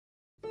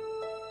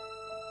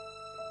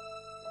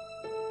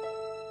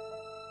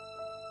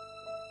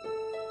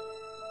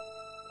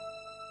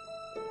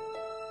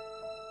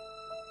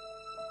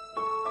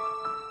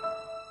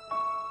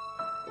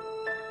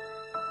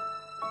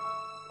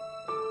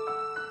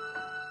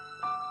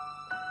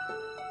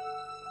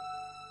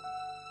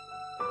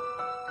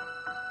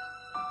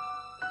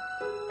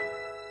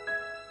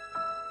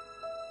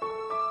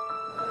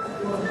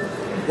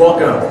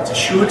Welcome to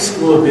Schulich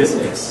School of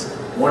Business,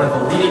 one of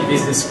the leading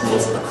business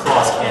schools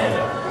across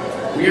Canada.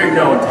 We are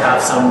known to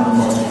have some of the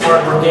most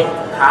hardworking,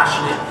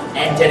 passionate,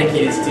 and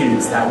dedicated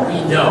students that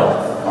we know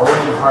are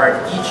working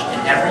hard each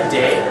and every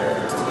day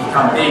to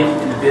become big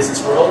in the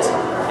business world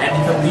and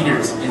become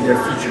leaders in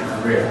their future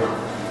career.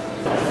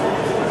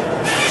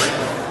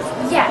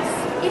 Yes,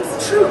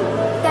 it's true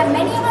that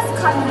many of us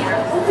come here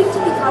hoping to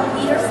become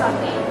leaders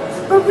someday.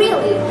 But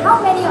really,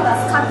 how many of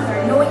us come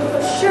here knowing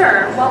for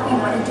sure what we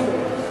want to do?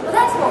 Well,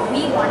 that's what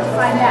we want to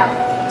find out.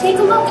 Take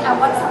a look at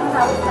what some of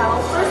our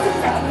fellow first and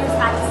second years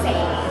had to say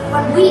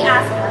when we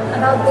asked them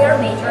about their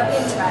major of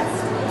interest.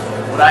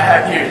 What I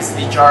have here is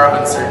the jar of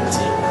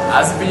uncertainty.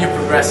 As the video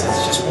progresses,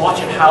 just watch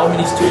at how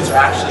many students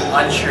are actually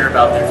unsure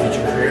about their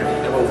future career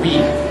and what we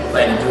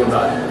plan to do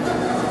about it.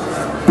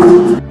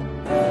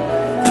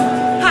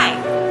 Hi,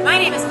 my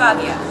name is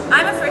Fabia.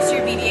 I'm a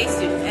first-year BBA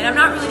student, and I'm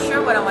not really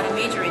sure what I want to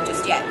major in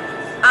just yet.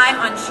 I'm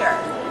unsure.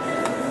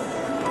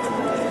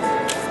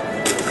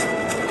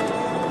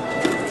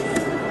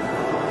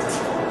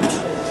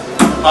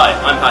 Hi,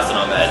 I'm Hassan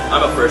Ahmed.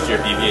 I'm a first-year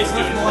BBA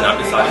student, and I'm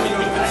deciding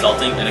between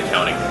consulting and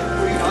accounting.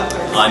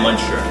 I'm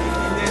unsure.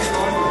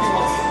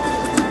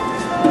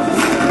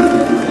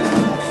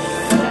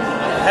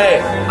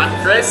 Hey,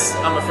 I'm Chris.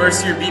 I'm a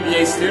first-year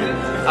BBA student.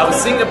 I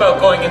was thinking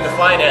about going into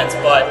finance,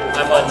 but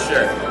I'm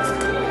unsure.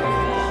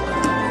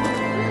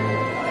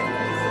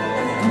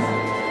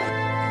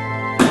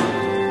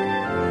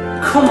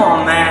 Come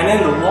on, man,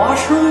 in the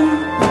washroom?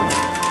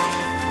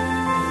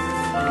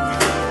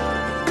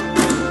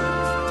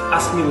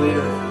 Ask me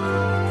later.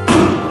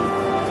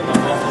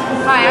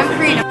 Hi, I'm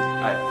Karina.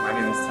 Hi, my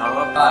name is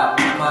Tala.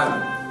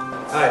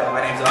 Hi,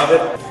 my name's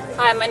Abid.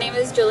 Hi, my name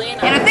is Julian.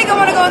 And I think I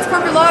want to go into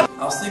corporate law.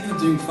 I was thinking of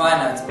doing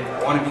finance.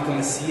 I want to become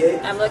a CA.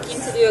 I'm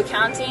looking to do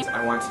accounting,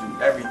 I want to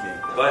do everything,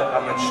 but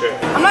I'm unsure.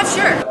 I'm not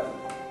sure.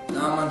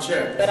 No, I'm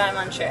unsure. but I'm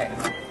unsure.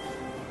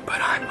 But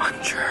I'm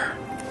unsure.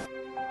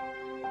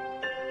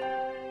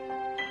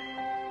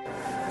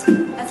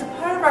 As a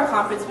part of our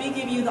conference, we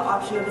give you the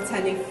option of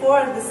attending 4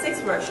 of the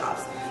 6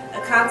 workshops: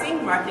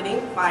 accounting, marketing,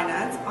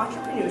 finance,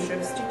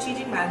 entrepreneurship,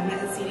 strategic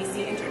management, and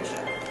CDC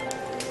internship.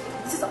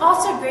 This is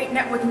also a great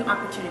networking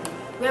opportunity.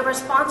 We have our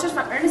sponsors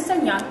from Ernst &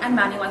 Young and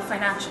Manulife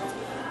Financial.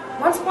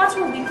 One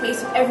sponsor will be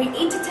placed with every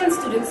 8 to 10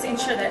 students to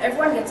ensure that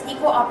everyone gets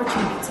equal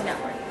opportunity to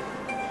network.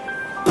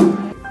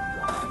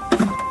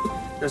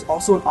 There's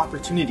also an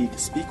opportunity to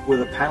speak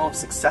with a panel of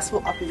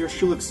successful upper-year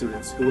Schulich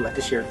students who would like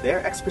to share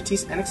their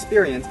expertise and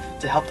experience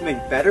to help you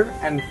make better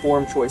and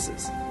informed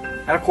choices.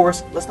 And of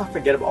course, let's not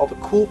forget about all the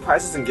cool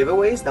prizes and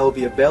giveaways that will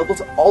be available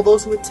to all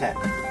those who attend.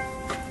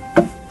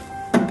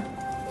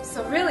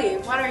 So really,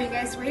 what are you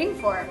guys waiting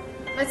for?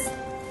 Let's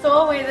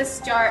throw away this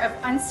jar of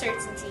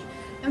uncertainty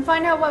and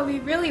find out what we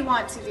really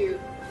want to do.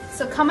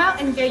 So come out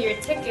and get your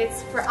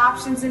tickets for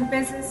Options in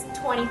Business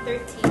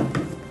 2013.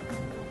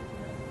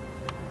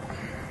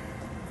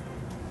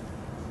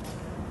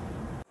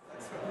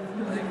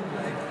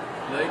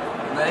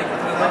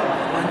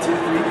 One, two,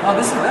 three. Oh,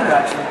 this is better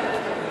actually.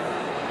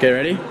 Okay,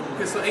 ready?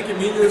 Okay, so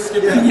inconvenient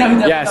skipping.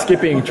 Yeah,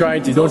 skipping,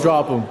 trying to, don't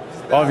drop them.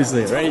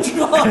 Obviously, right?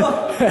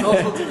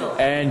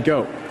 And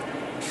go.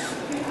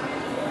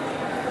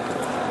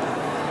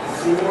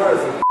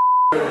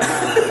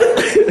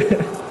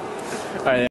 Alright.